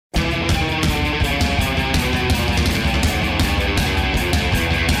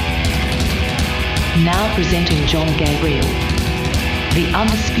Now presenting John Gabriel, the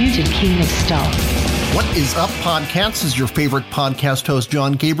undisputed king of stuff. What is up, podcasts? Is your favorite podcast host,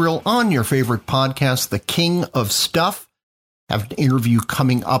 John Gabriel, on your favorite podcast, The King of Stuff. I have an interview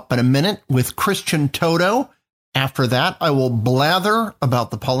coming up in a minute with Christian Toto. After that, I will blather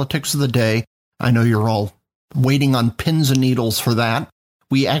about the politics of the day. I know you're all waiting on pins and needles for that.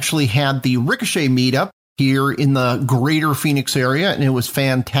 We actually had the Ricochet meetup here in the greater Phoenix area, and it was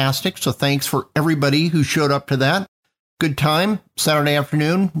fantastic. So thanks for everybody who showed up to that. Good time, Saturday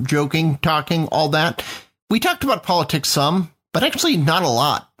afternoon, joking, talking, all that. We talked about politics some, but actually not a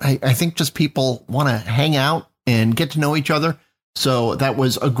lot. I think just people want to hang out and get to know each other. So that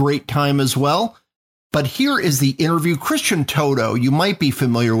was a great time as well. But here is the interview. Christian Toto, you might be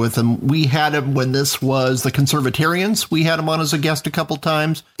familiar with him. We had him when this was the Conservatarians. We had him on as a guest a couple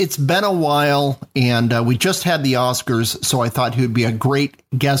times. It's been a while, and we just had the Oscars, so I thought he would be a great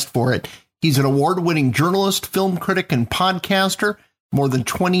guest for it. He's an award-winning journalist, film critic, and podcaster. More than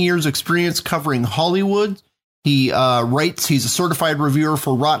 20 years experience covering Hollywood. He writes, he's a certified reviewer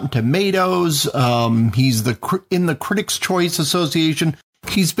for Rotten Tomatoes. He's in the Critics' Choice Association.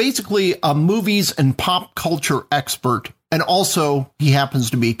 He's basically a movies and pop culture expert, and also he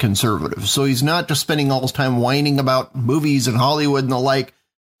happens to be conservative. So he's not just spending all his time whining about movies and Hollywood and the like,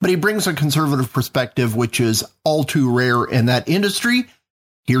 but he brings a conservative perspective, which is all too rare in that industry.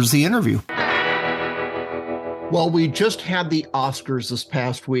 Here's the interview. Well, we just had the Oscars this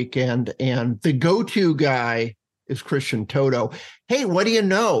past weekend, and the go-to guy is Christian Toto. Hey, what do you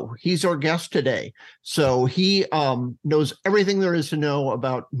know? He's our guest today. So he knows everything there is to know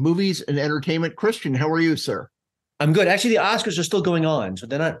about movies and entertainment. Christian, how are you, sir? I'm good. Actually, the Oscars are still going on, so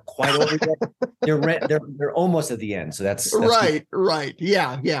they're not quite over yet. They're almost at the end. So that's right, good. Right.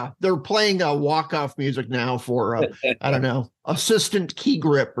 Yeah. They're playing walk-off music now for I don't know, assistant key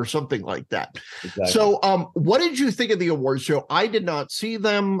grip or something like that. Exactly. So, what did you think of the awards show? I did not see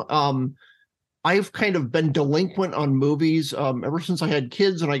them. I've kind of been delinquent on movies ever since I had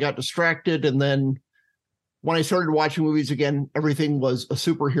kids and I got distracted. And then when I started watching movies again, everything was a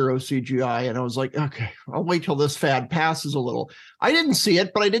superhero CGI. And I was like, okay, I'll wait till this fad passes a little. I didn't see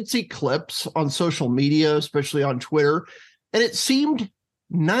it, but I did see clips on social media, especially on Twitter. And it seemed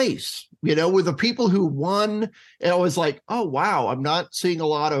nice, with the people who won. And I was like, oh, wow, I'm not seeing a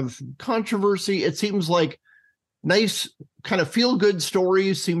lot of controversy. It seems like nice kind of feel-good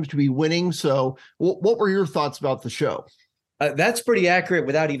stories seems to be winning. So what were your thoughts about the show? That's pretty accurate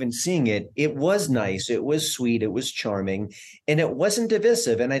without even seeing it. It was nice. It was sweet. It was charming. And it wasn't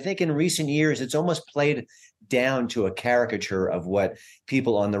divisive. And I think in recent years, it's almost played down to a caricature of what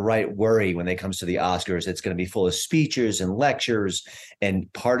people on the right worry when it comes to the Oscars. It's going to be full of speeches and lectures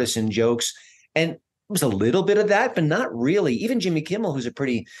and partisan jokes. And it was a little bit of that, but not really. Even Jimmy Kimmel, who's a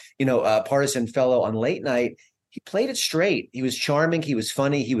pretty, partisan fellow on late night, he played it straight. He was charming. He was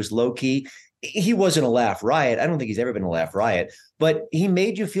funny. He was low key. He wasn't a laugh riot. I don't think he's ever been a laugh riot, but he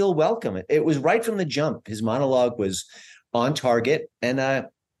made you feel welcome. It was right from the jump. His monologue was on target, and it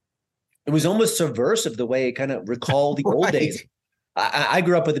was almost subversive the way it kind of recalled the old days. I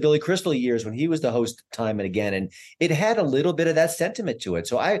grew up with the Billy Crystal years when he was the host time and again, and it had a little bit of that sentiment to it.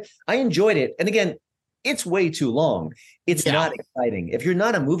 So I enjoyed it. And again, it's way too long. It's not exciting. If you're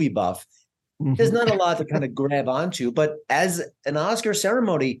not a movie buff, there's not a lot to kind of grab onto, but as an Oscar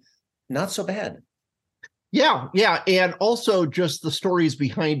ceremony, not so bad. Yeah. And also just the stories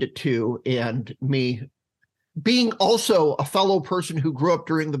behind it too. And me being also a fellow person who grew up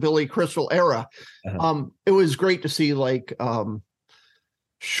during the Billy Crystal era, it was great to see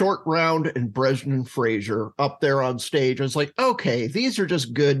Short Round and Brendan Fraser up there on stage. I was like, okay, these are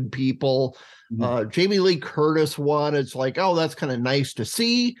just good people. Jamie Lee Curtis won. It's like, oh, that's kind of nice to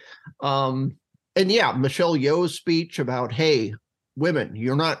see. And yeah, Michelle Yeoh's speech about, hey, women,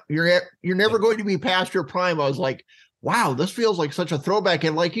 you're never going to be past your prime. I was like, wow, this feels like such a throwback.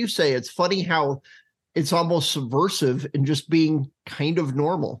 And like you say, it's funny how it's almost subversive in just being kind of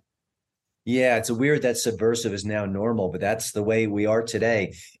normal. Yeah, it's weird that subversive is now normal, but that's the way we are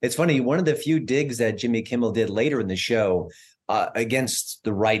today. It's funny. One of the few digs that Jimmy Kimmel did later in the show against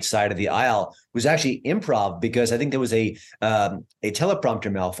the right side of the aisle was actually improv, because I think there was a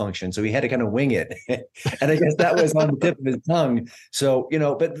teleprompter malfunction. So he had to kind of wing it. And I guess that was on the tip of his tongue. So,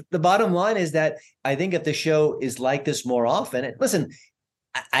 but the bottom line is that I think if the show is like this more often, listen,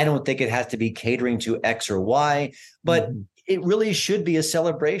 I don't think it has to be catering to X or Y, but it really should be a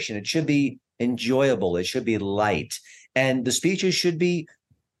celebration. It should be enjoyable. It should be light. And the speeches should be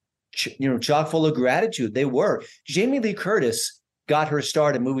chock full of gratitude. They were. Jamie Lee Curtis got her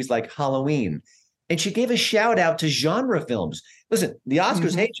start in movies like Halloween And she gave a shout out to genre films. Listen, the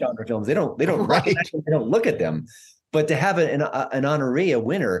Oscars hate genre films. They don't recognize them, they don't look at them. But to have an honoree, a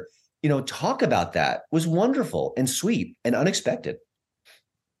winner, talk about that was wonderful and sweet and unexpected.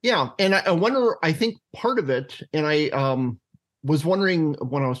 Yeah. And I wonder, I think part of it, and I was wondering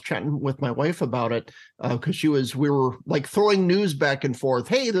when I was chatting with my wife about it, because we were like throwing news back and forth.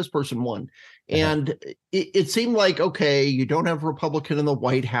 Hey, this person won. And it seemed like, okay, you don't have a Republican in the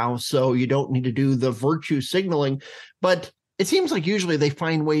White House, so you don't need to do the virtue signaling. But it seems like usually they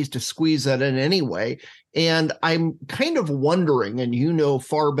find ways to squeeze that in anyway. And I'm kind of wondering, and you know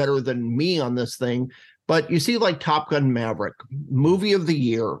far better than me on this thing, but you see like Top Gun Maverick, movie of the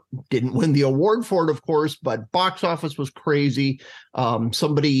year, didn't win the award for it, of course, but box office was crazy.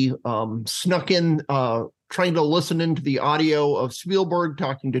 Somebody snuck in trying to listen into the audio of Spielberg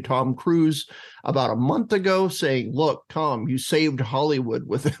talking to Tom Cruise about a month ago saying, look, Tom, you saved Hollywood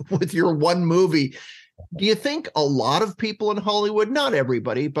with your one movie. Do you think a lot of people in Hollywood, not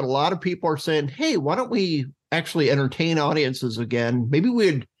everybody, but a lot of people are saying, hey, why don't we actually entertain audiences again? Maybe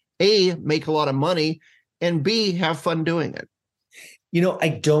we'd A, make a lot of money, and B, have fun doing it. I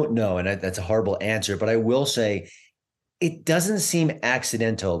don't know, and that's a horrible answer, but I will say it doesn't seem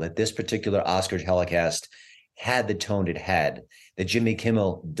accidental that this particular Oscar telecast had the tone it had, that Jimmy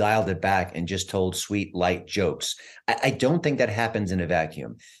Kimmel dialed it back and just told sweet, light jokes. I don't think that happens in a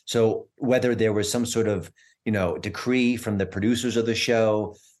vacuum. So whether there was some sort of, decree from the producers of the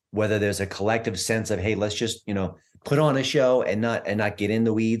show, whether there's a collective sense of, hey, let's just, put on a show and not get in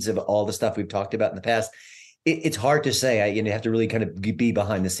the weeds of all the stuff we've talked about in the past. It's hard to say. You have to really kind of be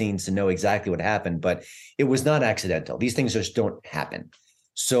behind the scenes to know exactly what happened, but it was not accidental. These things just don't happen.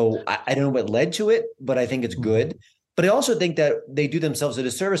 So I don't know what led to it, but I think it's good. But I also think that they do themselves a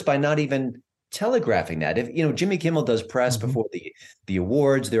disservice by not even telegraphing that. If Jimmy Kimmel does press before the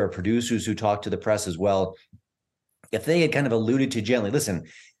awards, there are producers who talk to the press as well. If they had kind of alluded to gently, listen,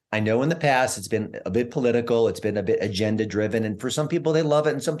 I know in the past it's been a bit political, it's been a bit agenda driven, and for some people they love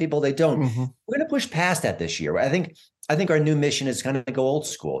it and some people they don't. We're going to push past that this year. I think our new mission is kind of go old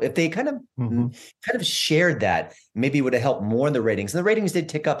school. If they kind of shared that, maybe it would have helped more in the ratings. And the ratings did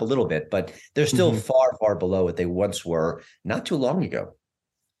tick up a little bit, but they're still far, far below what they once were not too long ago.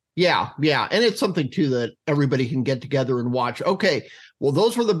 Yeah. And it's something, too, that everybody can get together and watch. Okay, well,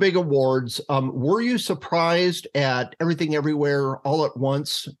 those were the big awards. Were you surprised at Everything Everywhere All at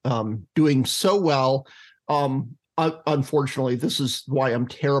Once doing so well? Unfortunately, this is why I'm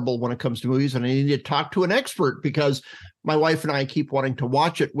terrible when it comes to movies, and I need to talk to an expert because my wife and I keep wanting to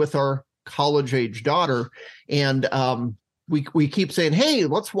watch it with our college-age daughter, and we keep saying, hey,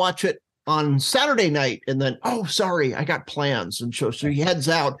 let's watch it on Saturday night, and then, oh, sorry, I got plans. And so he heads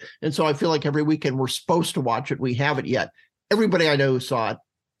out. And so I feel like every weekend we're supposed to watch it. We haven't yet. Everybody I know who saw it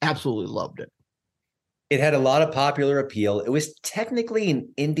absolutely loved it. It had a lot of popular appeal. It was technically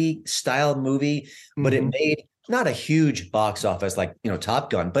an indie style movie, but it made not a huge box office like,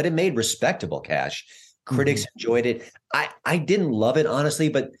 Top Gun, but it made respectable cash. Critics enjoyed it. I didn't love it, honestly,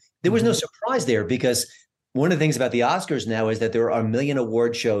 but there was no surprise there because one of the things about the Oscars now is that there are a million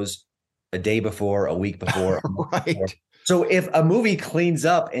award shows a day before, a week before. Right. Before. So if a movie cleans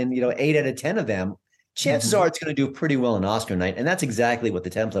up and, 8 out of 10 of them, chances are it's going to do pretty well on Oscar night. And that's exactly what the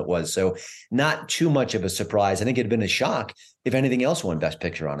template was. So not too much of a surprise. I think it'd been a shock if anything else won Best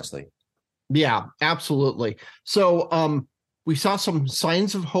Picture, honestly. Yeah, absolutely. So we saw some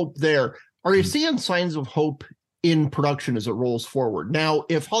signs of hope there. Are you seeing signs of hope in production as it rolls forward? Now,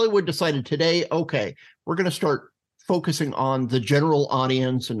 if Hollywood decided today, okay, we're going to start focusing on the general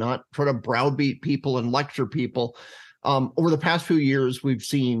audience and not try to browbeat people and lecture people. Over the past few years, we've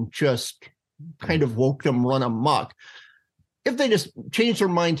seen just kind of wokedom run amok. If they just changed their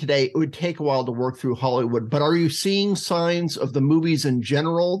mind today, it would take a while to work through Hollywood. But are you seeing signs of the movies in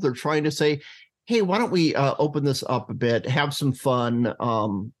general? They're trying to say, hey, why don't we open this up a bit, have some fun,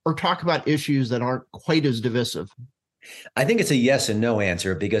 or talk about issues that aren't quite as divisive? I think it's a yes and no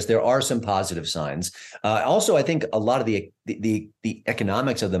answer because there are some positive signs. Also, I think a lot of the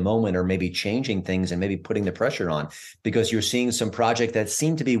economics of the moment are maybe changing things and maybe putting the pressure on because you're seeing some projects that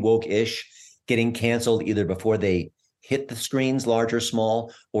seem to be woke-ish getting canceled either before they hit the screens, large or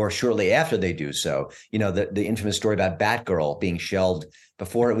small, or shortly after they do so. The infamous story about Batgirl being shelved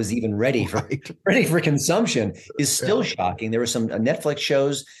before it was even ready for consumption is still shocking. There were some Netflix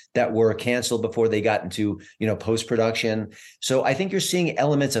shows that were canceled before they got into, post-production. So I think you're seeing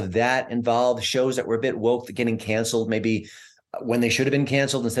elements of that involved, shows that were a bit woke getting canceled, maybe when they should have been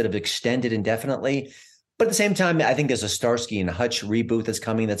canceled instead of extended indefinitely. But at the same time, I think there's a Starsky and Hutch reboot that's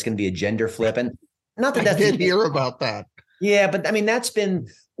coming that's going to be a gender flip. And not that I did hear about that. Yeah, but I mean, that's been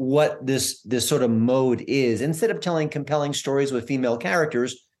what this sort of mode is. Instead of telling compelling stories with female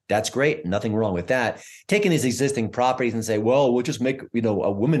characters, that's great. Nothing wrong with that. Taking these existing properties and say, well, we'll just make,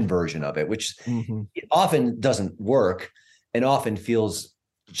 a woman version of it, which often doesn't work and often feels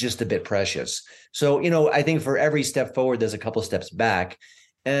just a bit precious. So, I think for every step forward, there's a couple steps back.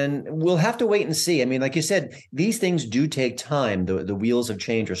 And we'll have to wait and see. I mean, like you said, these things do take time. The wheels of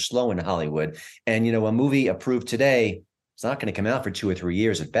change are slow in Hollywood. And, a movie approved today, it's not going to come out for 2 or 3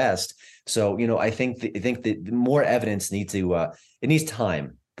 years at best. So, I think that more evidence needs it needs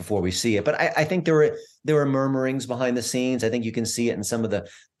time before we see it. But I think there were murmurings behind the scenes. I think you can see it in some of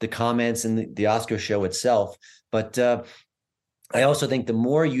the comments in the Oscar show itself. But I also think the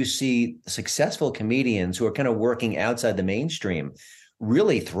more you see successful comedians who are kind of working outside the mainstream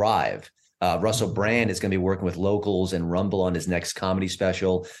really thrive. Russell Brand is going to be working with locals and Rumble on his next comedy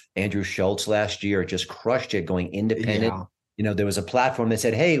special. Andrew Schultz last year just crushed it going independent. Yeah. There was a platform that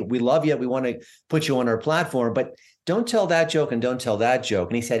said, hey, we love you. We want to put you on our platform, but don't tell that joke and don't tell that joke.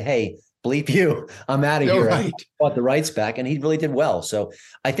 And he said, hey, bleep you. I'm out of here. Right. I bought the rights back. And he really did well. So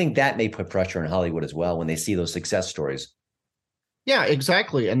I think that may put pressure on Hollywood as well when they see those success stories. Yeah,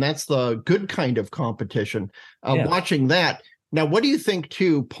 exactly. And that's the good kind of competition. Watching that. Now, what do you think,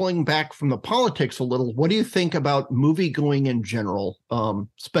 too, pulling back from the politics a little, what do you think about movie going in general?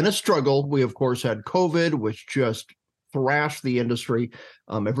 It's been a struggle. We, of course, had COVID, which just thrashed the industry.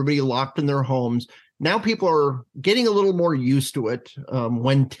 Everybody locked in their homes. Now people are getting a little more used to it.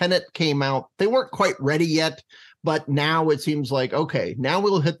 When Tenet came out, they weren't quite ready yet, but now it seems like, okay, now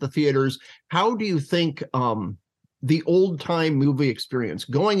we'll hit the theaters. How do you think the old-time movie experience,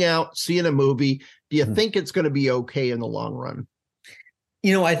 going out, seeing a movie, do you think it's going to be okay in the long run?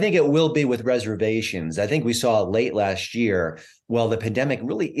 I think it will be with reservations. I think we saw late last year, well, the pandemic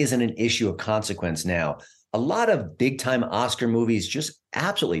really isn't an issue of consequence now. A lot of big-time Oscar movies just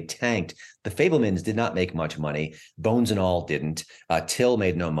absolutely tanked. The Fabelmans did not make much money. Bones and All didn't. Till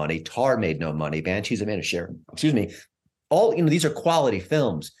made no money. Tar made no money. Banshees of Inisherin, all, these are quality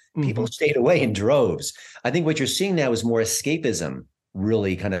films. People stayed away in droves. I think what you're seeing now is more escapism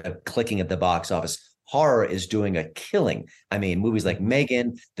really kind of clicking at the box office. Horror is doing a killing. I mean, movies like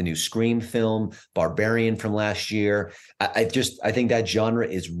Megan, the new Scream film, Barbarian from last year. I think that genre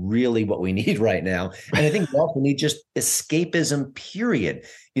is really what we need right now. And I think we also need just escapism, period.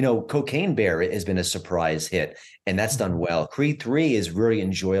 Cocaine Bear has been a surprise hit, and that's done well. Creed 3 is really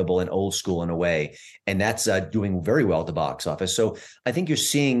enjoyable and old school in a way, and that's doing very well at the box office. So I think you're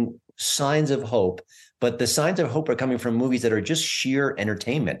seeing signs of hope, but the signs of hope are coming from movies that are just sheer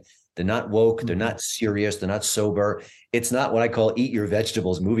entertainment. They're not woke. They're not serious. They're not sober. It's not what I call eat your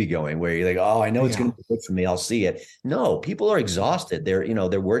vegetables movie going, where you're like, oh, I know it's going to be good for me. I'll see it. No, people are exhausted. They're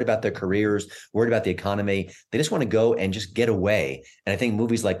worried about their careers, worried about the economy. They just want to go and just get away. And I think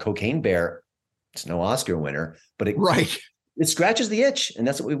movies like Cocaine Bear, it's no Oscar winner, but it scratches the itch, and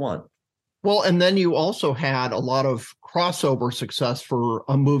that's what we want. Well, and then you also had a lot of crossover success for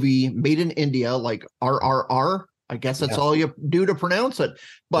a movie made in India, like RRR. I guess that's all you do to pronounce it,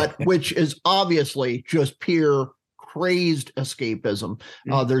 but which is obviously just pure crazed escapism.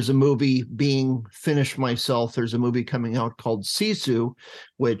 There's a movie being finished myself. There's a movie coming out called Sisu,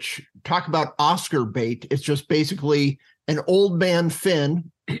 which talk about Oscar bait. It's just basically an old man Finn,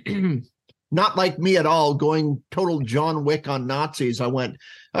 not like me at all, going total John Wick on Nazis. I went,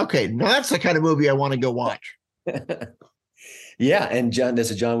 okay, now that's the kind of movie I want to go watch. Yeah, and there's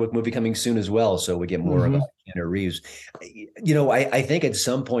a John Wick movie coming soon as well, so we get more about Keanu Reeves. I think at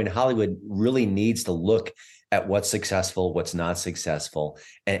some point Hollywood really needs to look at what's successful, what's not successful,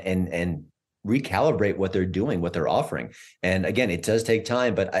 and recalibrate what they're doing, what they're offering. And again, it does take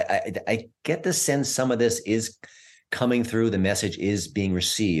time, but I get the sense some of this is coming through. The message is being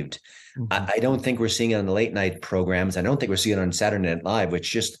received. I don't think we're seeing it on the late night programs. I don't think we're seeing it on Saturday Night Live,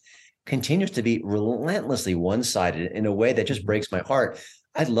 which just continues to be relentlessly one-sided in a way that just breaks my heart.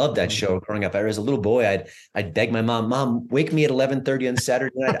 I loved that show growing up. As a little boy, I'd beg my mom, wake me at 11:30 on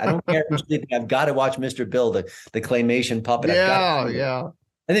Saturday night. I don't care if I'm sleeping. I've got to watch Mr. Bill, the claymation puppet. Yeah.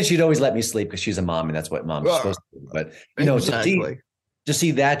 And then she'd always let me sleep because she's a mom, and that's what mom's supposed to do. But to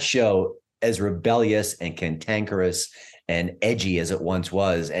see that show as rebellious and cantankerous and edgy as it once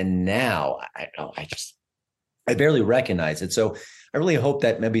was, and now I barely recognize it. So I really hope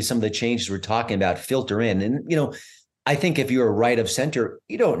that maybe some of the changes we're talking about filter in. And, I think if you're right of center,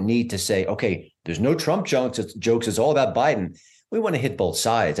 you don't need to say, okay, there's no Trump jokes. It's all about Biden. We want to hit both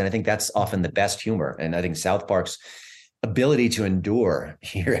sides. And I think that's often the best humor. And I think South Park's ability to endure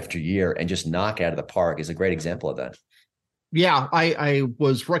year after year and just knock out of the park is a great example of that. Yeah, I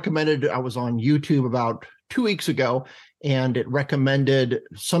was recommended. I was on YouTube about 2 weeks ago, and it recommended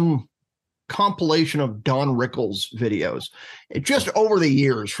some compilation of Don Rickles videos. It just over the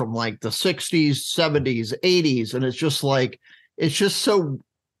years from like the 60s, 70s, 80s. And it's just so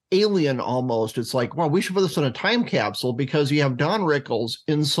alien almost. It's like, well, we should put this in a time capsule because you have Don Rickles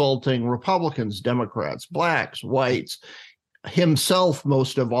insulting Republicans, Democrats, blacks, whites, himself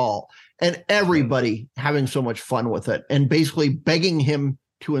most of all, and everybody having so much fun with it and basically begging him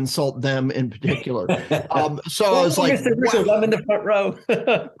to insult them in particular. So I was like, Mr. Rickles, wow. I'm in the front row.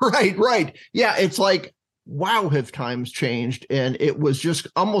 Right. Yeah, it's like, wow, have times changed? And it was just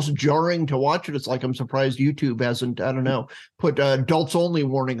almost jarring to watch it. It's like, I'm surprised YouTube hasn't, I don't know, put adults only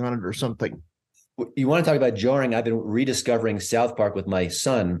warning on it or something. You want to talk about jarring? I've been rediscovering South Park with my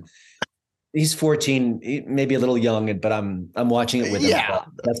son. He's 14, maybe a little young, but I'm watching it with him. Yeah.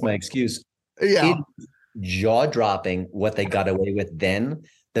 That's my excuse. Yeah. It's jaw-dropping what they got away with then.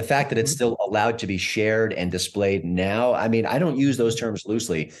 The fact that it's still allowed to be shared and displayed now. I mean, I don't use those terms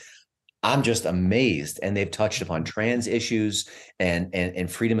loosely. I'm just amazed. And they've touched upon trans issues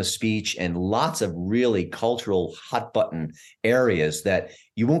and freedom of speech and lots of really cultural hot button areas that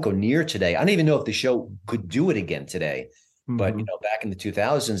you won't go near today. I don't even know if the show could do it again today. But, back in the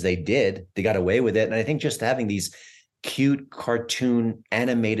 2000s, they got away with it. And I think just having these cute cartoon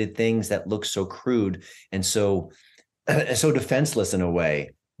animated things that look so crude and so defenseless in a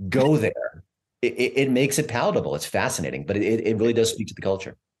way, go there. It makes it palatable. It's fascinating, but it really does speak to the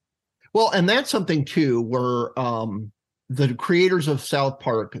culture. Well, and that's something too, where the creators of South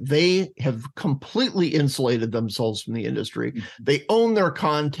Park, they have completely insulated themselves from the industry. They own their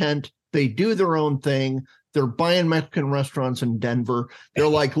content. They do their own thing. They're buying Mexican restaurants in Denver. They're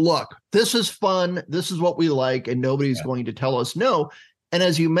like, look, this is fun. This is what we like. And nobody's going to tell us no. And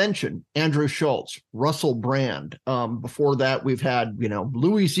as you mentioned, Andrew Schultz, Russell Brand. Before that, we've had,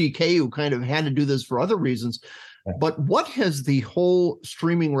 Louis C.K., who kind of had to do this for other reasons. But what has the whole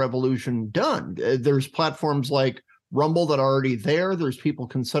streaming revolution done? There's platforms like Rumble that are already there. There's people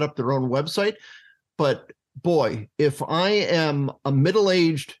can set up their own website. But boy, if I am a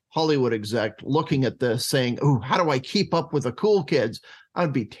middle-aged Hollywood exec looking at this saying, oh, how do I keep up with the cool kids?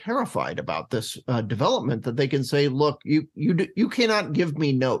 I'd be terrified about this development that they can say, look, you cannot give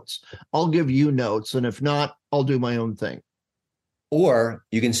me notes. I'll give you notes. And if not, I'll do my own thing. Or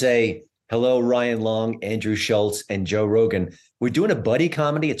you can say, hello, Ryan Long, Andrew Schultz, and Joe Rogan. We're doing a buddy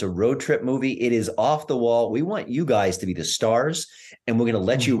comedy. It's a road trip movie. It is off the wall. We want you guys to be the stars, and we're going to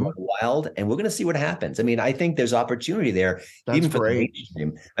let you run wild, and we're going to see what happens. I mean, I think there's opportunity there. That's even for great. The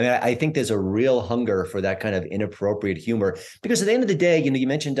mainstream. I mean, I think there's a real hunger for that kind of inappropriate humor. Because at the end of the day, you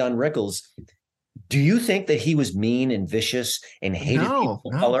mentioned Don Rickles. Do you think that he was mean and vicious and hated people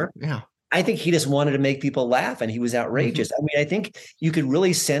of color? Yeah. I think he just wanted to make people laugh, and he was outrageous. I mean, I think you could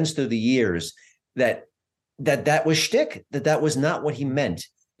really sense through the years that was shtick, that was not what he meant,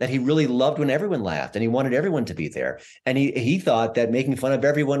 that he really loved when everyone laughed and he wanted everyone to be there. And he thought that making fun of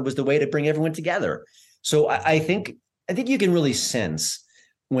everyone was the way to bring everyone together. So I think you can really sense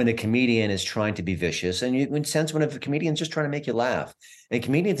when a comedian is trying to be vicious, and you can sense when a comedian's just trying to make you laugh. And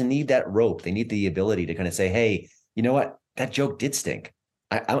comedians need that rope. They need the ability to kind of say, hey, you know what? That joke did stink.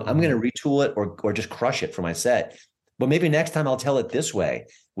 I'm going to retool it or just crush it for my set. But maybe next time I'll tell it this way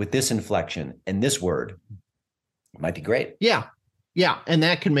with this inflection and this word. It might be great. Yeah. And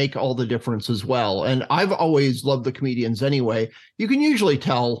that can make all the difference as well. And I've always loved the comedians anyway. You can usually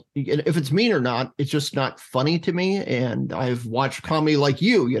tell if it's mean or not. It's just not funny to me. And I've watched comedy like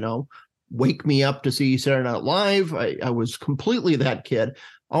wake me up to see Saturday Night Live. I was completely that kid.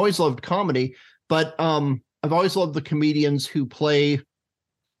 Always loved comedy. But I've always loved the comedians who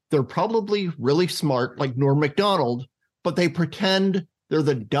they're probably really smart, like Norm Macdonald, but they pretend they're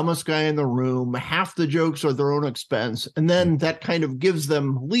the dumbest guy in the room. Half the jokes are their own expense. And then that kind of gives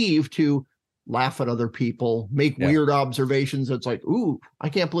them leave to laugh at other people, make weird observations. It's like, ooh, I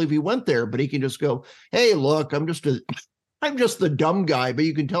can't believe he went there. But he can just go, hey, look, I'm just the dumb guy. But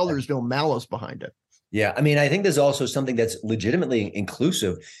you can tell there's no malice behind it. Yeah, I mean, I think there's also something that's legitimately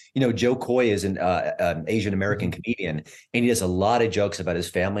inclusive. Joe Coy is an Asian American comedian, and he does a lot of jokes about his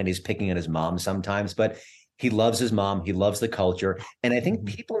family, and he's picking at his mom sometimes, but he loves his mom. He loves the culture. And I think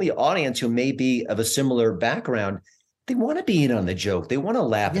people in the audience who may be of a similar background, they want to be in on the joke. They want to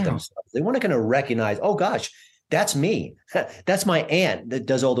laugh at themselves. They want to kind of recognize, oh, gosh, that's me. That's my aunt that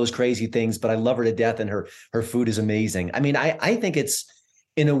does all those crazy things, but I love her to death, and her food is amazing. I mean, I think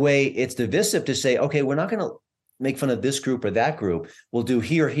in a way, it's divisive to say, okay, we're not going to make fun of this group or that group. We'll do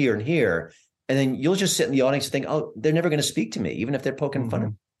here, here, and here. And then you'll just sit in the audience and think, oh, they're never going to speak to me, even if they're poking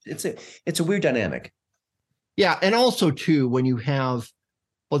fun. It's a weird dynamic. Yeah. And also, too, when you have,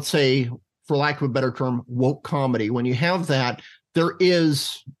 let's say, for lack of a better term, woke comedy, when you have that, there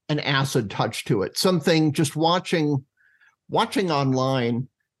is an acid touch to it. Something just watching online,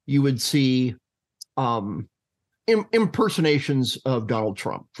 you would see impersonations of Donald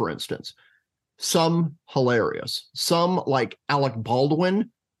Trump, for instance. Some hilarious, some like Alec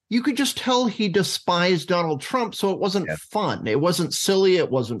Baldwin. You could just tell he despised Donald Trump, so it wasn't fun. It wasn't silly. It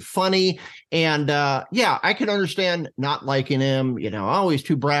wasn't funny. And I can understand not liking him, he's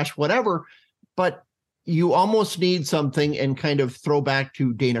too brash, whatever. But you almost need something, and kind of throw back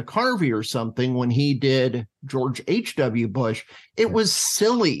to Dana Carvey or something when he did George H.W. Bush. It was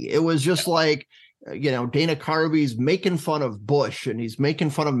silly. It was just like, Dana Carvey's making fun of Bush, and he's making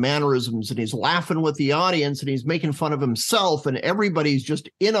fun of mannerisms, and he's laughing with the audience, and he's making fun of himself, and everybody's just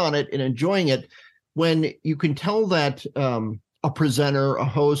in on it and enjoying it. When you can tell that a presenter, a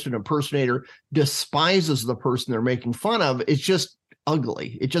host, an impersonator despises the person they're making fun of, it's just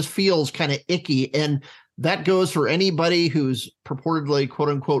ugly. It just feels kind of icky. And that goes for anybody who's purportedly, quote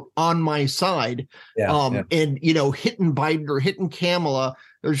unquote, on my side. And, hitting Biden or hitting Kamala.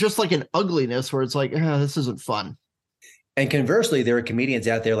 There's just like an ugliness where it's like, this isn't fun. And conversely, there are comedians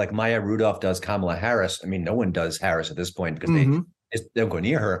out there like Maya Rudolph does Kamala Harris. I mean, no one does Harris at this point because they don't go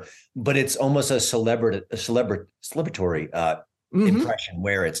near her. But it's almost a celebratory impression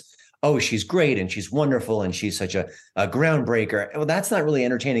where it's, oh, she's great and she's wonderful and she's such a groundbreaker. Well, that's not really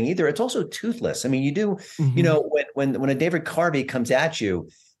entertaining either. It's also toothless. I mean, you do, when a David Carvey comes at you,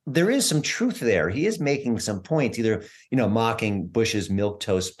 there is some truth there. He is making some points, either, mocking Bush's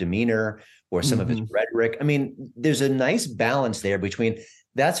milquetoast demeanor or some of his rhetoric. I mean, there's a nice balance there between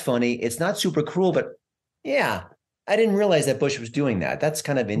that's funny. It's not super cruel, but yeah, I didn't realize that Bush was doing that. That's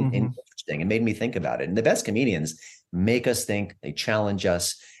kind of interesting. It made me think about it. And the best comedians make us think, they challenge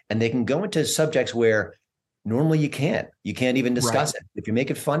us, and they can go into subjects where normally you can't even discuss it. If you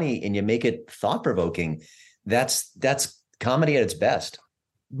make it funny and you make it thought-provoking, that's comedy at its best.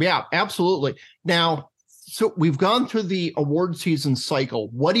 Yeah, absolutely. Now, so we've gone through the award season cycle.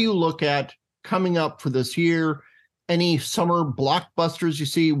 What do you look at coming up for this year? Any summer blockbusters you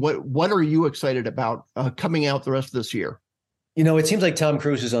see? What are you excited about coming out the rest of this year? It seems like Tom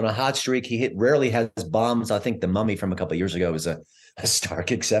Cruise is on a hot streak. He rarely has bombs. I think The Mummy from a couple of years ago was a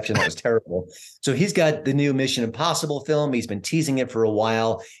stark exception. That was terrible. So he's got the new Mission Impossible film. He's been teasing it for a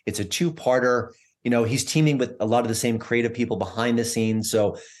while. It's a two-parter. He's teaming with a lot of the same creative people behind the scenes.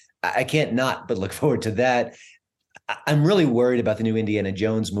 So I can't not but look forward to that. I'm really worried about the new Indiana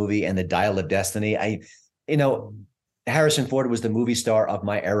Jones movie and the Dial of Destiny. Harrison Ford was the movie star of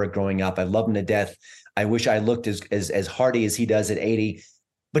my era growing up. I love him to death. I wish I looked as hardy as he does at 80,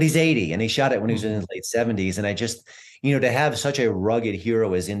 but he's 80 and he shot it when he was in his late 70s. And I just, to have such a rugged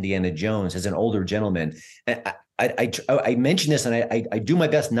hero as Indiana Jones, as an older gentleman, I mention this and I do my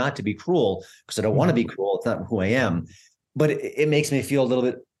best not to be cruel because I don't want to be cruel. It's not who I am, but it makes me feel a little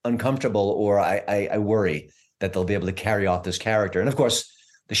bit uncomfortable, or I worry that they'll be able to carry off this character. And of course,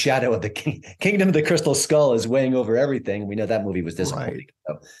 the shadow of the Kingdom of the Crystal Skull is weighing over everything. We know that movie was disappointing. Right.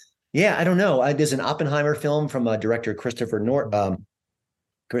 So, yeah, I don't know. There's an Oppenheimer film from director Christopher Nolan.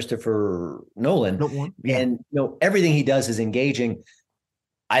 Yeah. And everything he does is engaging.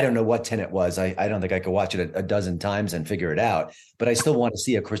 I don't know what Tenet was. I don't think I could watch it a dozen times and figure it out, but I still want to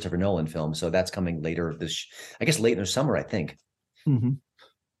see a Christopher Nolan film. So that's coming later I guess late in the summer, I think. Mm-hmm.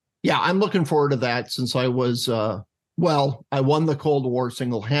 Yeah, I'm looking forward to that since I was, I won the Cold War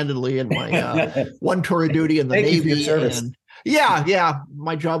single-handedly in my one tour of duty in the Navy. And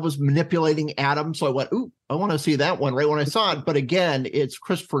my job was manipulating atoms. So I went, I want to see that one right when I saw it. But again, it's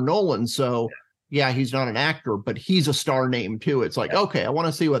Christopher Nolan. So yeah, he's not an actor, but he's a star name too. It's like, okay, I want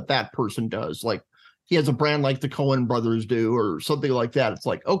to see what that person does. Like he has a brand like the Coen brothers do or something like that. It's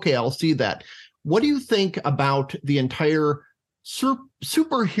like, okay, I'll see that. What do you think about the entire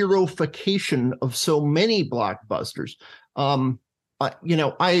superhero-fication of so many blockbusters? I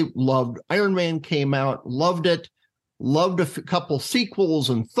loved Iron Man, came out, loved it, loved a couple sequels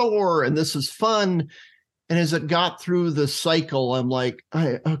and Thor, and this is fun. And as it got through the cycle, I'm like,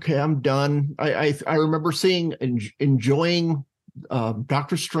 I'm done. I remember enjoying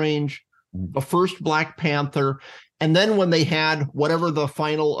Doctor Strange, the first Black Panther. And then when they had whatever the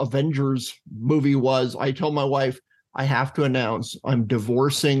final Avengers movie was, I told my wife, I have to announce I'm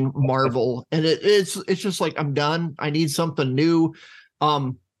divorcing Marvel. And it's just like, I'm done. I need something new.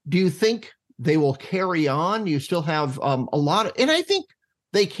 Do you think they will carry on? You still have a lot of, and I think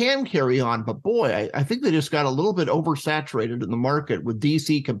they can carry on, but boy, I think they just got a little bit oversaturated in the market with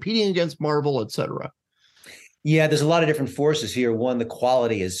DC competing against Marvel, et cetera. Yeah, there's a lot of different forces here. One, the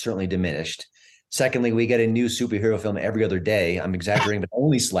quality is certainly diminished. Secondly, we get a new superhero film every other day. I'm exaggerating, but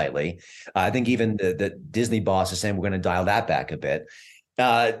only slightly. I think even the Disney boss is saying we're going to dial that back a bit.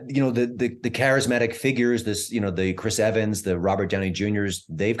 The charismatic figures, the Chris Evans, the Robert Downey Jr.'s,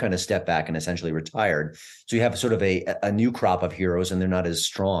 they've kind of stepped back and essentially retired. So you have sort of a new crop of heroes, and they're not as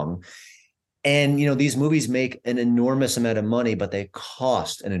strong. And, these movies make an enormous amount of money, but they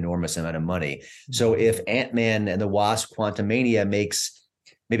cost an enormous amount of money. So if Ant-Man and the Wasp: Quantumania makes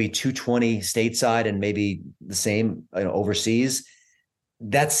maybe 220 stateside and maybe the same overseas,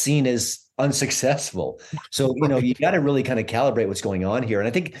 that's seen as unsuccessful. So, you got to really kind of calibrate what's going on here. And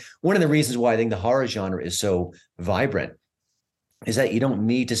I think one of the reasons why I think the horror genre is so vibrant is that you don't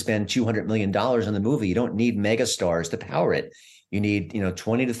need to spend $200 million on the movie. You don't need mega stars to power it. You need,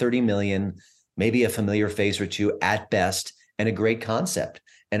 20 to 30 million, maybe a familiar face or two at best, and a great concept.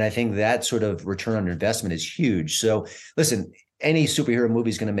 And I think that sort of return on investment is huge. So listen, any superhero movie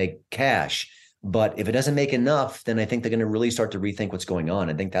is going to make cash, but if it doesn't make enough, then I think they're going to really start to rethink what's going on.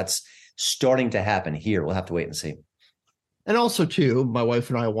 I think that's starting to happen here. We'll have to wait and see. And also, too, my wife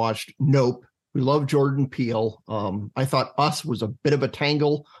and I watched Nope. We love Jordan Peele. I thought Us was a bit of a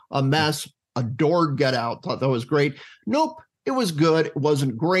tangle, a mess. Adored Get Out. Thought that was great. Nope. It was good. It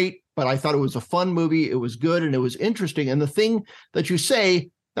wasn't great, but I thought it was a fun movie. It was good and it was interesting. And the thing that you say,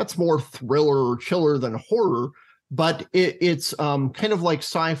 that's more thriller or chiller than horror, but it's kind of like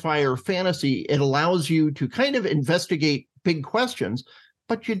sci-fi or fantasy. It allows you to kind of investigate big questions,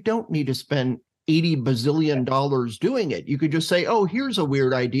 but you don't need to spend $80 bazillion doing it. You could just say, oh, here's a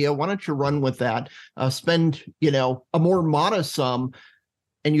weird idea. Why don't you run with that? Spend, a more modest sum,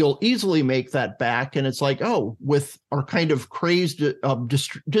 and you'll easily make that back. And it's like, oh, with our kind of crazed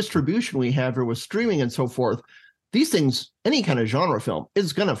distribution we have here with streaming and so forth, these things, any kind of genre film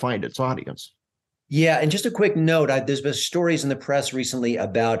is going to find its audience. Yeah. And just a quick note, there's been stories in the press recently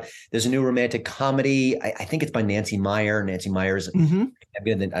about there's a new romantic comedy. I think it's by Nancy Meyer. Nancy Meyer's, I'm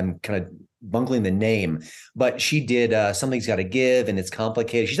kind of bungling the name, but she did Something's Gotta Give, and it's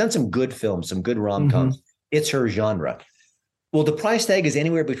complicated. She's done some good films, some good rom-coms. It's her genre. Well, the price tag is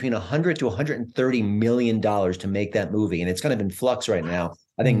anywhere between $100 to $130 million to make that movie. And it's kind of in flux right now.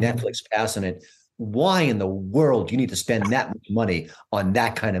 I think Netflix passed on it. Why in the world do you need to spend that much money on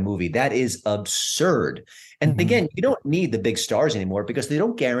that kind of movie? That is absurd. And again, you don't need the big stars anymore because they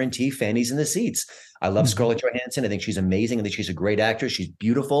don't guarantee fannies in the seats. I love Scarlett Johansson. I think she's amazing. I think she's a great actress. She's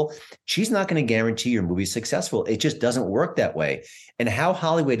beautiful. She's not going to guarantee your movie's successful. It just doesn't work that way. And how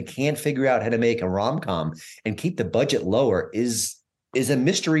Hollywood can't figure out how to make a rom-com and keep the budget lower is a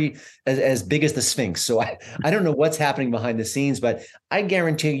mystery as big as the Sphinx. So I don't know what's happening behind the scenes, but I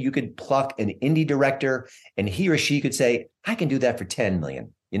guarantee you could pluck an indie director and he or she could say, I can do that for 10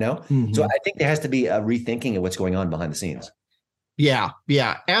 million, So I think there has to be a rethinking of what's going on behind the scenes. Yeah,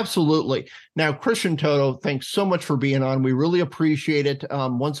 absolutely. Now, Christian Toto, thanks so much for being on. We really appreciate it.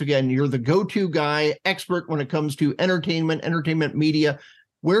 Once again, you're the go-to guy, expert when it comes to entertainment media.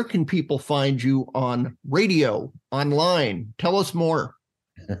 Where can people find you on radio, online? Tell us more.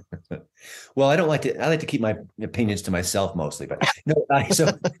 Well, I like to keep my opinions to myself mostly, but no.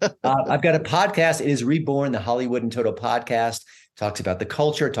 I've got a podcast. It is Reborn, the Hollywood and Toto podcast. Talks about the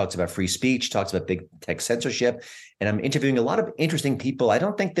culture, talks about free speech, talks about big tech censorship. And I'm interviewing a lot of interesting people. I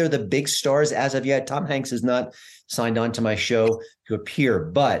don't think they're the big stars as of yet. Tom Hanks has not signed on to my show to appear,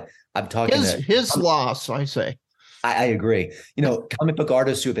 but I'm talking his loss, I say. I agree. Comic book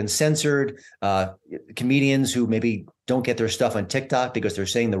artists who have been censored, comedians who maybe don't get their stuff on TikTok because they're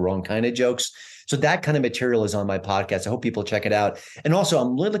saying the wrong kind of jokes. So that kind of material is on my podcast. I hope people check it out. And also,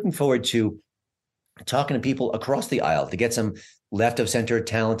 I'm really looking forward to talking to people across the aisle to get some left of center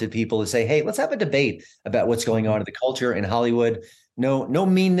talented people to say, hey, let's have a debate about what's going on in the culture in Hollywood. No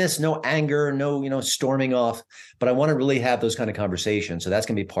meanness, no anger, no, storming off. But I want to really have those kind of conversations. So that's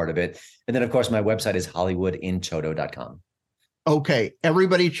going to be part of it. And then, of course, my website is hollywoodintoto.com. Okay,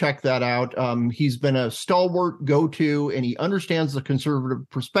 everybody check that out. He's been a stalwart go-to, and he understands the conservative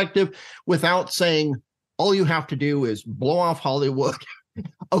perspective without saying all you have to do is blow off Hollywood,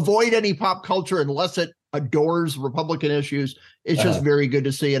 avoid any pop culture unless it adores Republican issues. It's just very good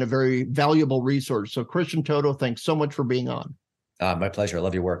to see and a very valuable resource. So Christian Toto, thanks so much for being on. My pleasure. I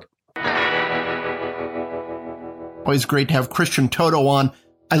love your work. Always great to have Christian Toto on.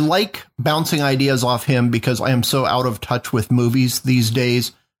 I like bouncing ideas off him because I am so out of touch with movies these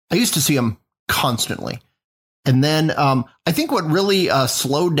days. I used to see them constantly. And then I think what really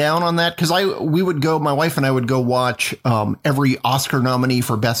slowed down on that, because my wife and I would go watch every Oscar nominee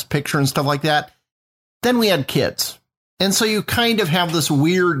for Best Picture and stuff like that. Then we had kids. And so you kind of have this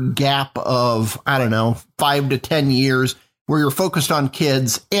weird gap of, 5 to 10 years where you're focused on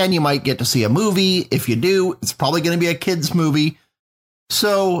kids and you might get to see a movie. If you do, it's probably going to be a kids movie.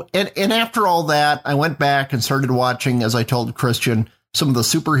 So, and after all that, I went back and started watching, as I told Christian, some of the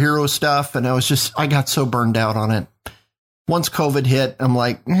superhero stuff. And I got so burned out on it. Once COVID hit, I'm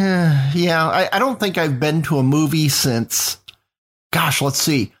like, I don't think I've been to a movie since, gosh, let's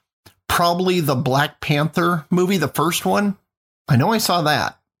see, probably the Black Panther movie, the first one. I know I saw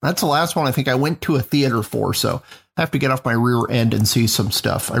that. That's the last one I think I went to a theater for. So I have to get off my rear end and see some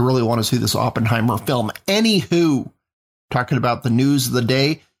stuff. I really want to see this Oppenheimer film. Anywho, talking about the news of the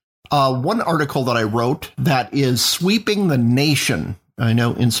day, one article that I wrote that is sweeping the nation. I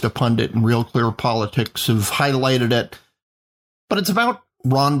know Instapundit and Real Clear Politics have highlighted it, but it's about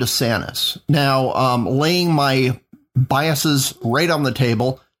Ron DeSantis. Now, laying my biases right on the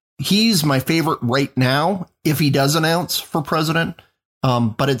table, he's my favorite right now if he does announce for president.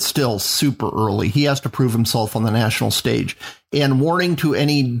 But it's still super early. He has to prove himself on the national stage. And warning to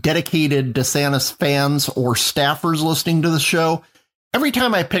any dedicated DeSantis fans or staffers listening to the show, every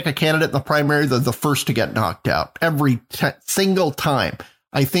time I pick a candidate in the primary, they're the first to get knocked out. Every single time.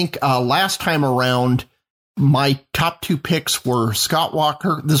 I think last time around, my top two picks were Scott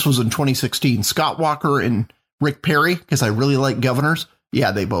Walker. This was in 2016. Scott Walker and Rick Perry, because I really like governors.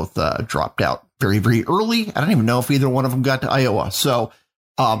 Yeah, they both dropped out very, very early. I don't even know if either one of them got to Iowa. So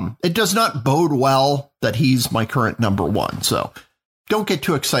it does not bode well that he's my current number one. So don't get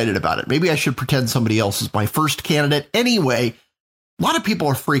too excited about it. Maybe I should pretend somebody else is my first candidate. Anyway, a lot of people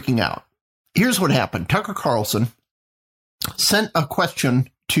are freaking out. Here's what happened. Tucker Carlson sent a question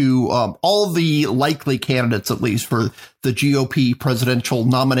to all the likely candidates, at least for the GOP presidential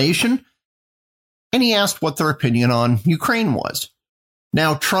nomination. And he asked what their opinion on Ukraine was.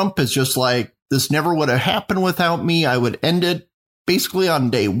 Now, Trump is just like, this never would have happened without me. I would end it basically on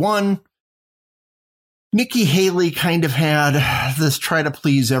day one. Nikki Haley kind of had this try to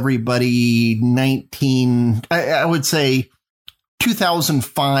please everybody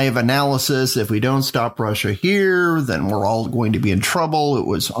 2005 analysis. If we don't stop Russia here, then we're all going to be in trouble. It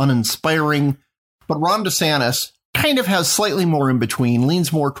was uninspiring. But Ron DeSantis kind of has slightly more in between,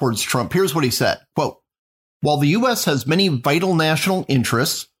 leans more towards Trump. Here's what he said, quote, "While the U.S. has many vital national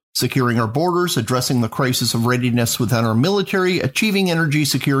interests, securing our borders, addressing the crisis of readiness within our military, achieving energy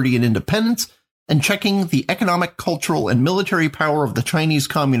security and independence, and checking the economic, cultural, and military power of the Chinese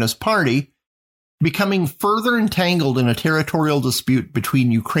Communist Party, becoming further entangled in a territorial dispute between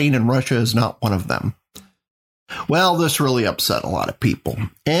Ukraine and Russia is not one of them." Well, this really upset a lot of people.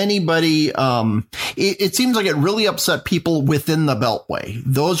 Anybody, it seems like it really upset people within the Beltway.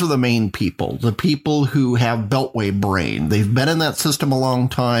 Those are the main people, the people who have Beltway brain. They've been in that system a long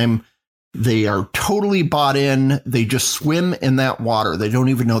time. They are totally bought in. They just swim in that water. They don't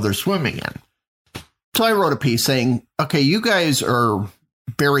even know they're swimming in. So I wrote a piece saying, okay, you guys are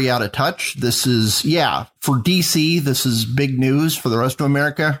very out of touch. This is, for DC, this is big news. For the rest of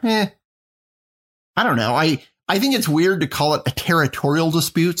America, I don't know. I think it's weird to call it a territorial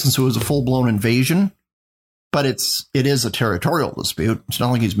dispute since it was a full-blown invasion, but it is a territorial dispute. It's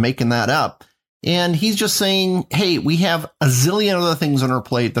not like he's making that up. And he's just saying, hey, we have a zillion other things on our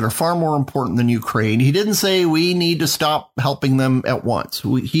plate that are far more important than Ukraine. He didn't say we need to stop helping them at once.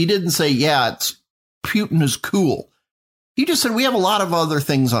 He didn't say, Putin is cool. He just said we have a lot of other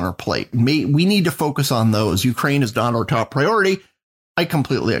things on our plate. We need to focus on those. Ukraine is not our top priority. I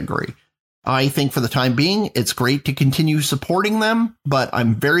completely agree. I think for the time being, it's great to continue supporting them, but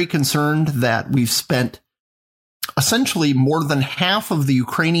I'm very concerned that we've spent essentially more than half of the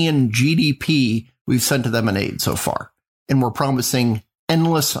Ukrainian GDP we've sent to them in aid so far. And we're promising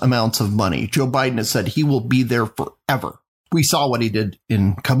endless amounts of money. Joe Biden has said he will be there forever. We saw what he did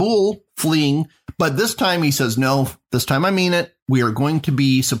in Kabul, fleeing, but this time he says, no, this time I mean it. We are going to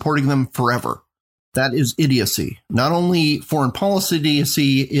be supporting them forever. That is idiocy. Not only foreign policy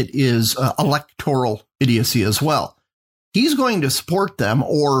idiocy, it is electoral idiocy as well. He's going to support them,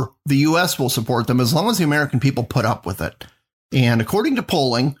 or the U.S. will support them as long as the American people put up with it. And according to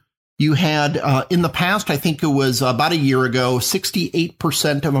polling, you had in the past, I think it was about a year ago,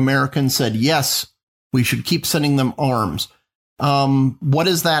 68% of Americans said, yes, we should keep sending them arms. What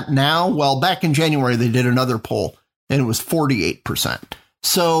is that now? Well, back in January, they did another poll and it was 48%.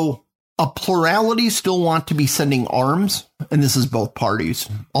 So a plurality still want to be sending arms, and this is both parties.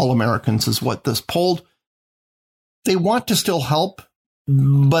 All Americans is what this polled. They want to still help,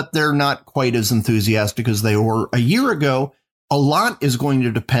 but they're not quite as enthusiastic as they were a year ago. A lot is going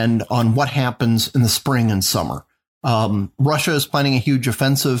to depend on what happens in the spring and summer. Russia is planning a huge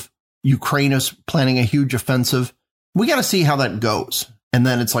offensive. Ukraine is planning a huge offensive. We got to see how that goes. And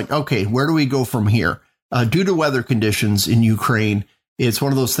then it's like, okay, where do we go from here? due to weather conditions in Ukraine. It's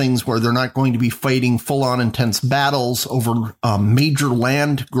one of those things where they're not going to be fighting full-on intense battles over major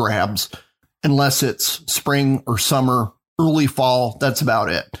land grabs unless it's spring or summer, early fall. That's about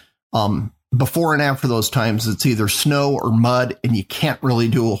it. Before and after those times, it's either snow or mud, and you can't really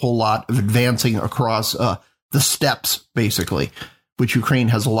do a whole lot of advancing across the steppes, basically, which Ukraine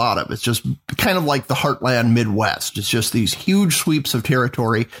has a lot of. It's just kind of like the heartland Midwest. It's just these huge sweeps of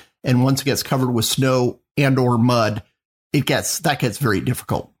territory, and once it gets covered with snow and or mud, that gets very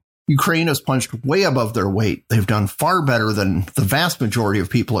difficult. Ukraine has punched way above their weight. They've done far better than the vast majority of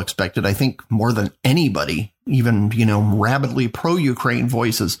people expected. I think more than anybody, even, rabidly pro-Ukraine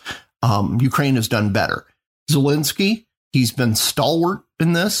voices. Ukraine has done better. Zelensky, he's been stalwart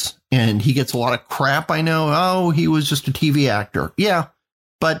in this, and he gets a lot of crap. I know. Oh, he was just a TV actor. Yeah.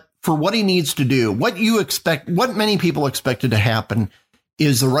 But for what he needs to do, what many people expected to happen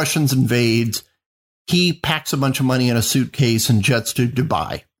is the Russians invades. He packs a bunch of money in a suitcase and jets to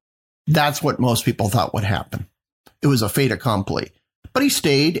Dubai. That's what most people thought would happen. It was a fait accompli. But he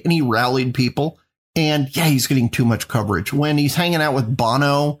stayed and he rallied people. And yeah, he's getting too much coverage. When he's hanging out with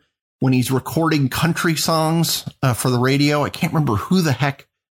Bono, when he's recording country songs for the radio, I can't remember who the heck.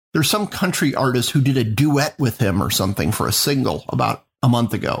 There's some country artist who did a duet with him or something for a single about a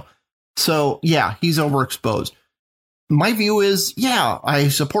month ago. So yeah, he's overexposed. My view is, yeah, I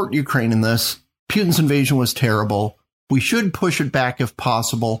support Ukraine in this. Putin's invasion was terrible. We should push it back if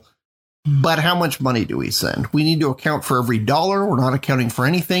possible. But how much money do we send? We need to account for every dollar. We're not accounting for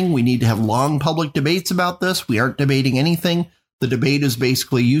anything. We need to have long public debates about this. We aren't debating anything. The debate is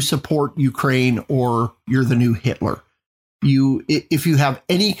basically you support Ukraine or you're the new Hitler. If you have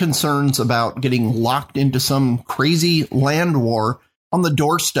any concerns about getting locked into some crazy land war on the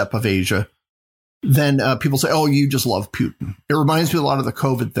doorstep of Asia, then people say, oh, you just love Putin. It reminds me a lot of the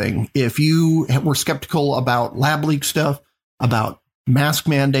COVID thing. If you were skeptical about lab leak stuff, about mask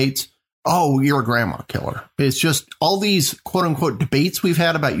mandates, oh, you're a grandma killer. It's just all these quote unquote debates we've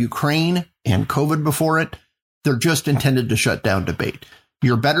had about Ukraine and COVID before it. They're just intended to shut down debate.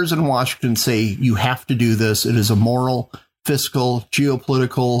 Your betters in Washington say you have to do this. It is a moral, fiscal,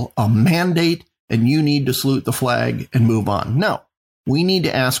 geopolitical mandate, and you need to salute the flag and move on. No, we need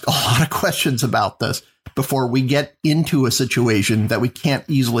to ask a lot of questions about this before we get into a situation that we can't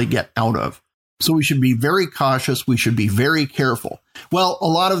easily get out of. So we should be very cautious. We should be very careful. Well, a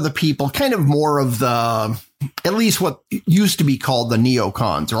lot of the people, kind of more of the, at least what used to be called the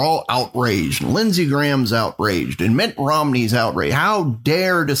neocons, are all outraged. Lindsey Graham's outraged and Mitt Romney's outraged. How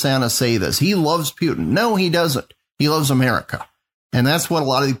dare DeSantis say this? He loves Putin. No, he doesn't. He loves America. And that's what a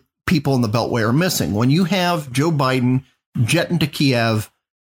lot of people in the Beltway are missing. When you have Joe Biden jetting to Kiev,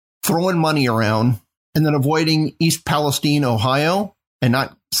 throwing money around, and then avoiding East Palestine, Ohio, and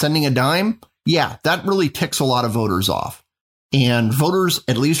not sending a dime, yeah, that really ticks a lot of voters off. And voters,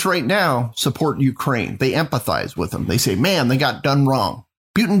 at least right now, support Ukraine. They empathize with them. They say, man, they got done wrong.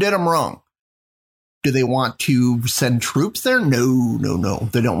 Putin did them wrong. Do they want to send troops there? No.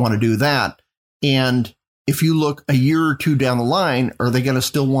 They don't want to do that. And if you look a year or two down the line, are they going to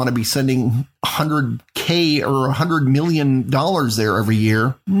still want to be sending $100K or $100 million there every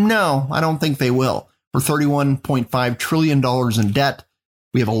year? No, I don't think they will. We're $31.5 trillion in debt.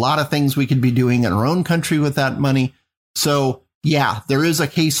 We have a lot of things we could be doing in our own country with that money. So, yeah, there is a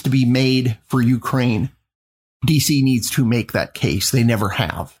case to be made for Ukraine. DC needs to make that case. They never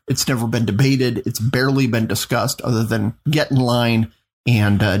have. It's never been debated. It's barely been discussed other than get in line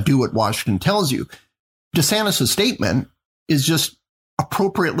and do what Washington tells you. DeSantis' statement is just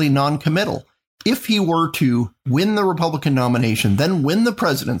appropriately non-committal. If he were to win the Republican nomination, then win the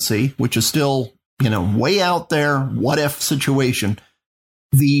presidency, which is still, way out there, what if situation,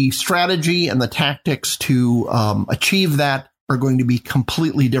 the strategy and the tactics to achieve that are going to be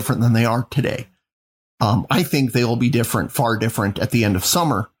completely different than they are today. I think they will be different, far different at the end of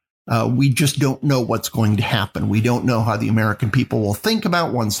summer. We just don't know what's going to happen. We don't know how the American people will think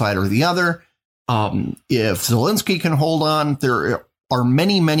about one side or the other. If Zelensky can hold on, there are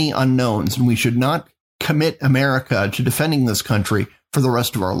many, many unknowns, and we should not commit America to defending this country for the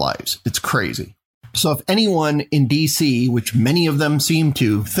rest of our lives. It's crazy. So if anyone in D.C., which many of them seem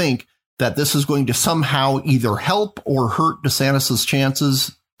to think that this is going to somehow either help or hurt DeSantis'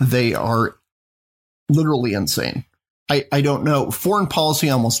 chances, they are literally insane. I don't know. Foreign policy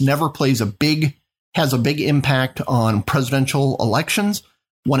almost never has a big impact on presidential elections.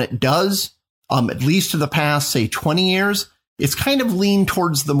 When it does, at least to the past, say, 20 years, it's kind of leaned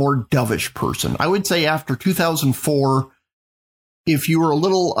towards the more dovish person. I would say after 2004, if you were a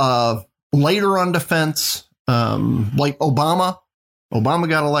little later on defense, like Obama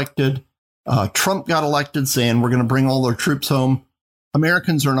got elected. Trump got elected saying we're going to bring all their troops home.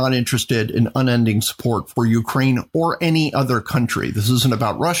 Americans are not interested in unending support for Ukraine or any other country. This isn't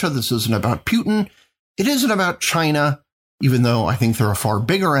about Russia. This isn't about Putin. It isn't about China, even though I think they're a far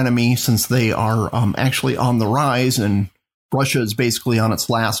bigger enemy since they are actually on the rise and Russia is basically on its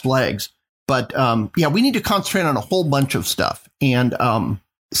last legs. But yeah, we need to concentrate on a whole bunch of stuff. And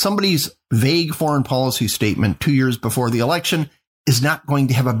somebody's vague foreign policy statement 2 years before the election is not going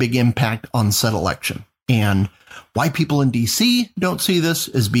to have a big impact on said election. And why people in D.C. don't see this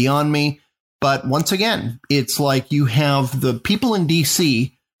is beyond me. But once again, it's like you have the people in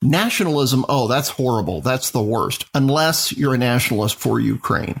D.C. nationalism. Oh, that's horrible. That's the worst. Unless you're a nationalist for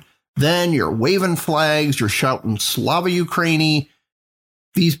Ukraine. Then you're waving flags. You're shouting Slava Ukraini.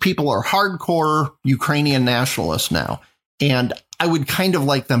 These people are hardcore Ukrainian nationalists now. And I would kind of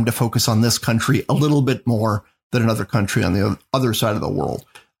like them to focus on this country a little bit more than another country on the other side of the world.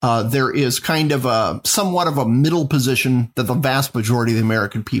 There is kind of somewhat of a middle position that the vast majority of the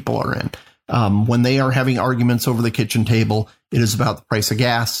American people are in. When they are having arguments over the kitchen table, it is about the price of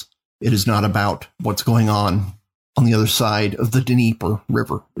gas. It is not about what's going on the other side of the Dnieper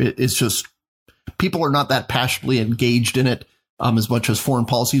River. It's just people are not that passionately engaged in it as much as foreign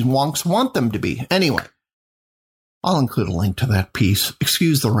policy wonks want them to be. Anyway, I'll include a link to that piece.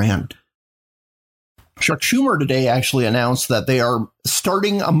 Excuse the rant. Chuck Schumer today actually announced that they are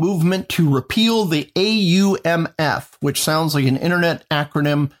starting a movement to repeal the AUMF, which sounds like an internet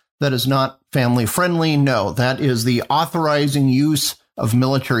acronym that is not family friendly. No, that is the authorizing use of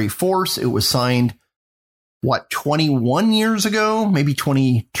military force. It was signed, 21 years ago, maybe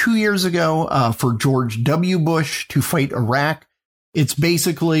 22 years ago, for George W. Bush to fight Iraq. It's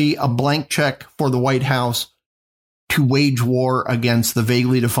basically a blank check for the White House to wage war against the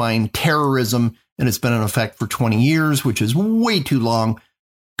vaguely defined terrorism. And it's been in effect for 20 years, which is way too long.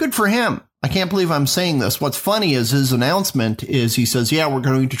 Good for him. I can't believe I'm saying this. What's funny is his announcement is he says, yeah, we're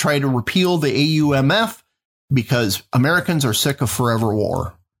going to try to repeal the AUMF because Americans are sick of forever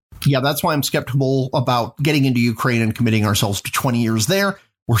war. Yeah, that's why I'm skeptical about getting into Ukraine and committing ourselves to 20 years there.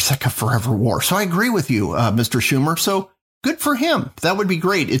 We're sick of forever war. So I agree with you, Mr. Schumer. So good for him. That would be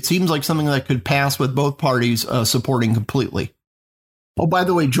great. It seems like something that could pass with both parties supporting completely. Oh, by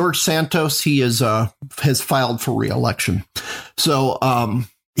the way, George Santos, he is has filed for re-election. So,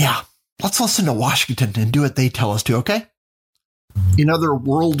 yeah, let's listen to Washington and do what they tell us to, okay? In other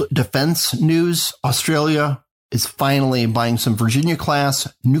world defense news, Australia is finally buying some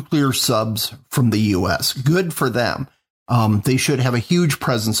Virginia-class nuclear subs from the U.S. Good for them. They should have a huge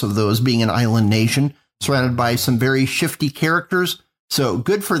presence of those, being an island nation surrounded by some very shifty characters. So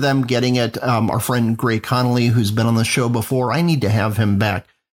good for them getting it. Our friend Gray Connolly, who's been on the show before, I need to have him back,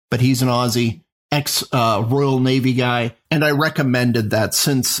 but he's an Aussie, ex-Royal Navy guy. And I recommended that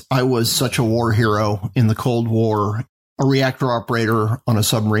since I was such a war hero in the Cold War, a reactor operator on a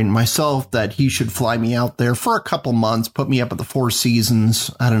submarine myself, that he should fly me out there for a couple months, put me up at the Four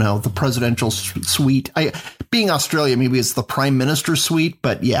Seasons. I don't know, the presidential suite. Being Australia, maybe it's the prime minister suite,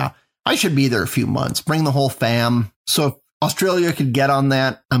 but yeah, I should be there a few months. Bring the whole fam. So if Australia could get on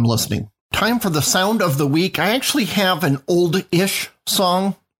that, I'm listening. Time for the sound of the week. I actually have an old-ish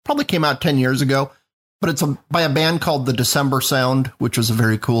song, probably came out 10 years ago, but it's by a band called The December Sound, which was a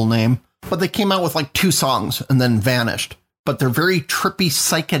very cool name. But they came out with like 2 songs and then vanished. But they're very trippy,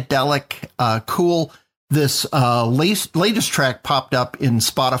 psychedelic, cool. This latest track popped up in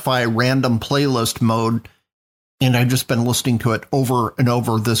Spotify random playlist mode, and I've just been listening to it over and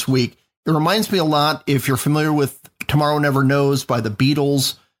over this week. It reminds me a lot, if you're familiar with Tomorrow Never Knows by the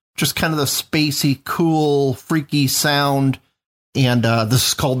Beatles, just kind of the spacey, cool, freaky sound. And this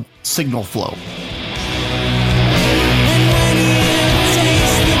is called Signal Flow.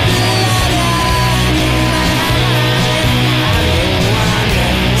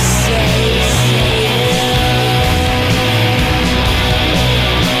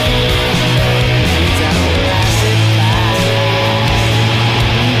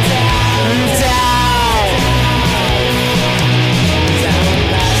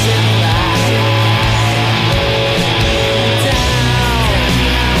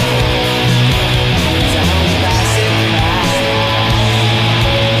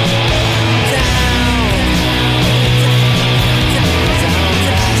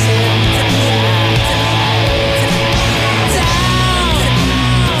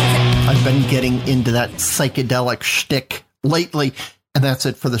 Getting into that psychedelic shtick lately. And that's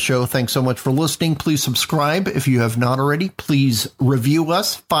it for the show. Thanks so much for listening. Please subscribe if you have not already. Please review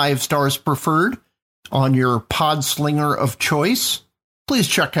us, 5 stars preferred, on your pod slinger of choice. please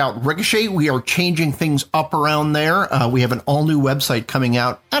check out Ricochet. We are changing things up around there. We have an all-new website coming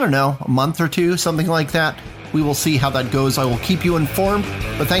out, I don't know, a month or two, something like that. We will see how that goes. I will keep you informed.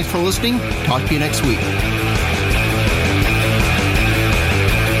 But thanks for listening. Talk to you next week.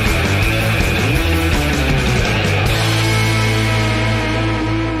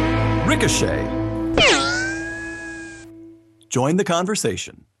 Ricochet. Join the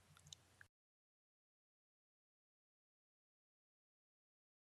conversation.